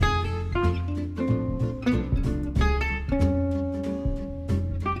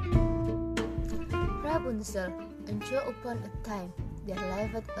Rapunzel. Once upon a time, there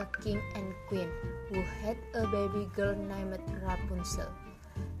lived a king and queen who had a baby girl named Rapunzel.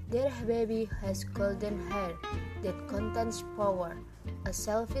 Their baby has golden hair that contains power. A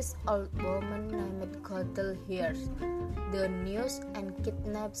selfish old woman named Gothel hears the news and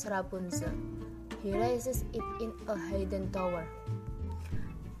kidnaps Rapunzel. He raises it in a hidden tower.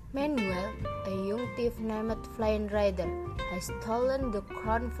 Meanwhile, a young thief named Flynn Rider has stolen the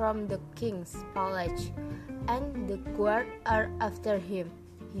crown from the king's palace, and the guards are after him.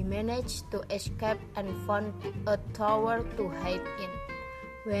 He managed to escape and found a tower to hide in.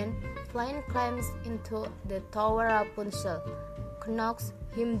 When Flynn climbs into the tower, Rapunzel knocks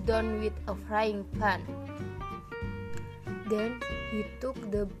him down with a frying pan. Then he took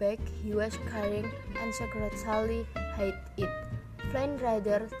the bag he was carrying and secretly hid it. Flynn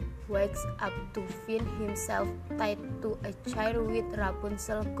Rider wakes up to find himself tied to a chair with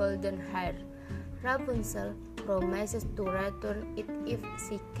Rapunzel's golden hair. Rapunzel promises to return it if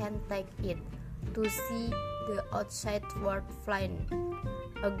she can take it to see the outside world. Flynn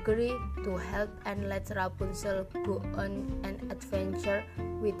agrees to help and lets Rapunzel go on an adventure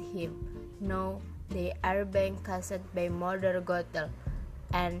with him. Now they are being chased by Mother Gothel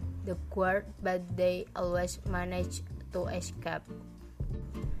and the guard, but they always manage to escape.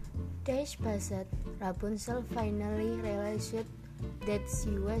 Days passed. Rapunzel finally realized that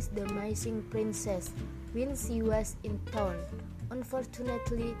she was the missing princess when she was in town.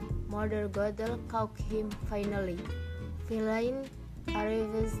 Unfortunately, Mother Gothel caught him finally. Flynn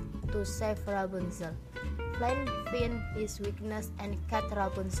arrives to save Rapunzel. Flynn finds his weakness and cut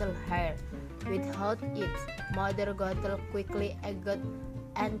Rapunzel's hair. Without it, Mother Gothel quickly aged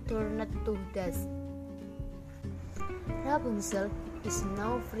and turned to dust. Rapunzel is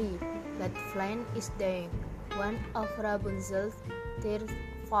now free, but Flynn is dying. One of Rapunzel's tears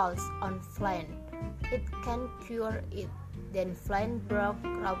falls on Flynn. It can cure it. Then Flynn brought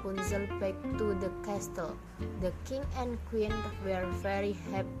Rapunzel back to the castle. The king and queen were very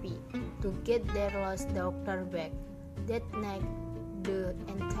happy to get their lost daughter back. That night, the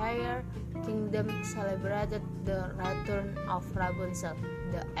entire kingdom celebrated the return of Rapunzel.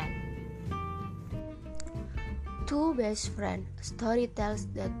 The end. Two best friends. Story tells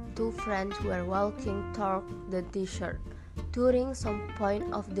that two friends were walking toward the desert. During some point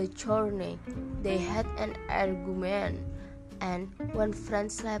of the journey, they had an argument, and one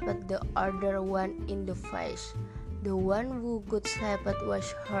friend slapped the other one in the face. The one who got slapped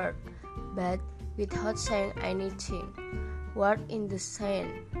was hurt, but without saying anything. Word in the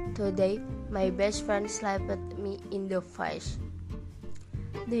sand. Today, my best friend slapped me in the face.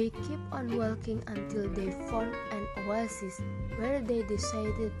 They kept on walking until they found an oasis where they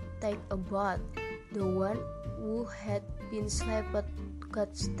decided to take a bath. The one who had been slapped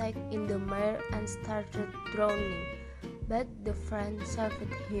got stuck in the mire and started drowning, but the friend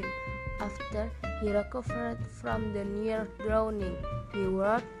saved him. After he recovered from the near drowning, he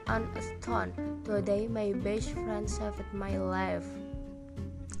wrote on a stone, "Today my best friend saved my life."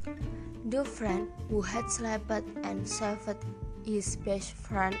 The friend who had slapped and saved his best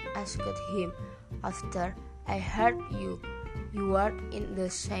friend asked him, "After I hurt you, you were in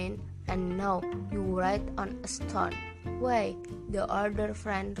the sand, and now you write on a stone." "Why?" the other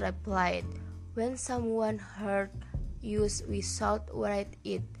friend replied. "When someone hurt you, we should write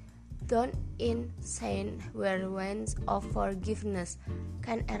it down in sand where winds of forgiveness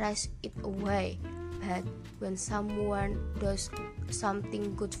can erase it away. But when someone does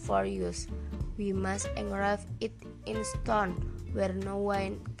something good for you, we must engrave it in stone where no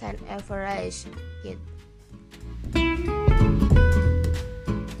one can ever erase it."